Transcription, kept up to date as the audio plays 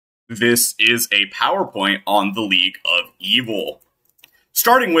This is a PowerPoint on the League of E.V.I.L.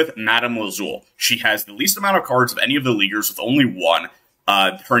 Starting with Madame Lazul. She has the least amount of cards of any of the leaguers with only one.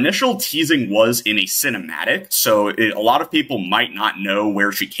 Her initial teasing was in a cinematic, so a lot of people might not know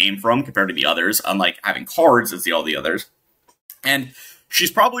where she came from compared to the others, unlike having cards as all the others. And she's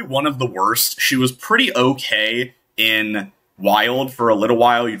probably one of the worst. She was pretty okay in Wild for a little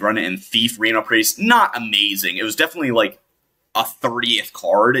while. You'd run it in Thief, Reno Priest. Not amazing. It was definitely like a 30th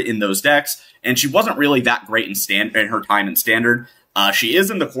card in those decks, and she wasn't really that great in her time in Standard. She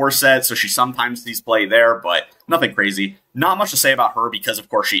is in the core set, so she sometimes sees play there, but nothing crazy. Not much to say about her because, of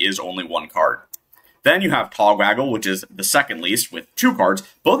course, she is only one card. Then you have Togwaggle, which is the second least, with 2 cards.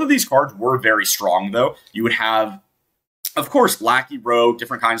 Both of these cards were very strong, though. You would have, of course, Lackey Rogue,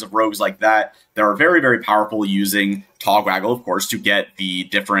 different kinds of rogues like that. That are very, very powerful using Togwaggle, of course, to get the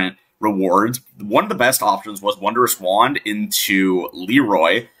different rewards. One of the best options was Wondrous Wand into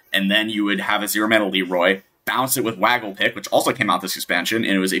Leroy, and then you would have a 0-mana Leroy, bounce it with Waggle Pick, which also came out this expansion,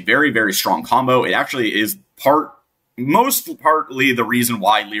 and it was a very, very strong combo. It actually is partly the reason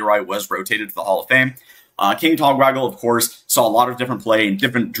why Leroy was rotated to the Hall of Fame. King Togwaggle, of course, saw a lot of different play in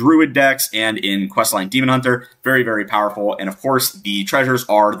different Druid decks and in Questline Demon Hunter. Very, very powerful. And, of course, the treasures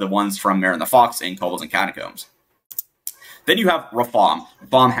are the ones from Mare and the Fox and Kobolds and Catacombs. Then you have Rafam.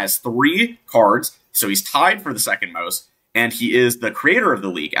 Rafam has 3 cards, so he's tied for the second most, and he is the creator of the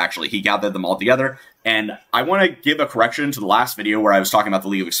league, actually. He gathered them all together, and I want to give a correction to the last video where I was talking about the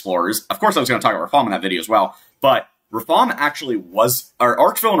League of Explorers. Of course, I was going to talk about Rafam in that video as well, but Rafam actually was, or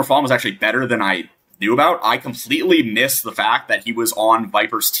Archville and Rafam was actually better than I knew about. I completely missed the fact that he was on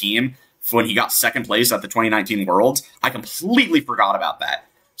Viper's team when he got second place at the 2019 Worlds. I completely forgot about that.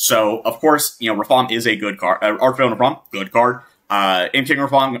 So, of course, you know, Rafam is a good card. Archville and Rafam, good card. Imp King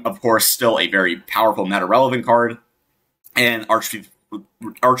Rafam, of course, still a very powerful meta-relevant card. And Archthief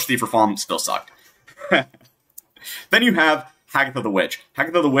Rafam still sucked. Then you have Hagatha the Witch.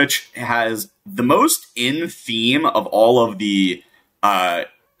 Hagatha the Witch has the most in-theme of all of the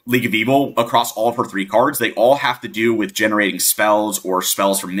League of E.V.I.L. across all of her 3 cards. They all have to do with generating spells or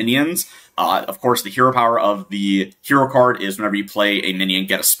spells from minions. Of course, the hero power of the hero card is whenever you play a minion,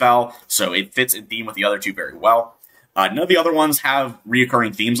 get a spell, so it fits in theme with the other 2 very well. None of the other ones have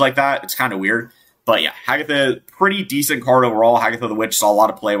reoccurring themes like that. It's kind of weird. But yeah, Hagatha, pretty decent card overall. Hagatha the Witch saw a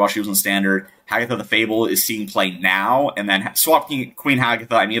lot of play while she was in Standard. Hagatha the Fable is seeing play now. And then Swap Queen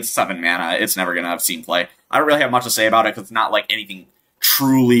Hagatha, I mean, it's 7 mana. It's never going to have seen play. I don't really have much to say about it because it's not like anything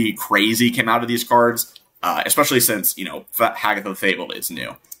truly crazy came out of these cards. Especially since, you know, Hagatha the Fable is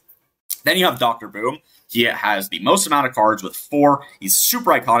new. Then you have Dr. Boom. He has the most amount of cards with 4. He's super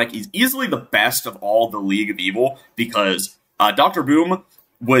iconic. He's easily the best of all the League of E.V.I.L. because Dr. Boom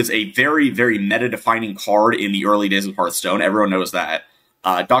was a very, very meta-defining card in the early days of Hearthstone. Everyone knows that.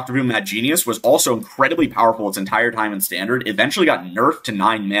 Dr. Boom Mad Genius was also incredibly powerful its entire time in Standard. It eventually got nerfed to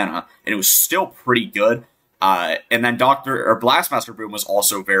 9 mana, and it was still pretty good. And then Blastmaster Boom was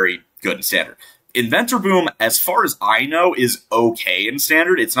also very good in Standard. Inventor Boom, as far as I know, is okay in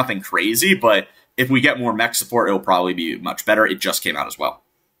Standard. It's nothing crazy, but if we get more mech support, it'll probably be much better. It just came out as well.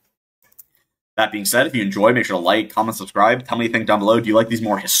 That being said, if you enjoy, make sure to like, comment, subscribe. Tell me what you think down below. Do you like these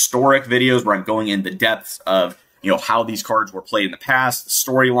more historic videos where I'm going into the depths of, you know, how these cards were played in the past? The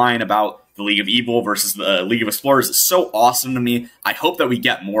storyline about the League of E.V.I.L. versus the League of Explorers is so awesome to me. I hope that we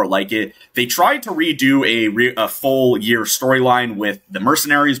get more like it. They tried to redo a full year storyline with the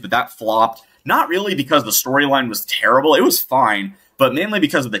Mercenaries, but that flopped. Not really because the storyline was terrible. It was fine, but mainly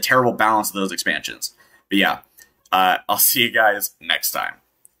because of the terrible balance of those expansions. But yeah, I'll see you guys next time.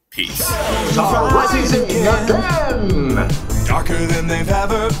 Peace. Rising again! Darker than they've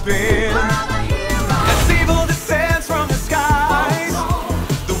ever been.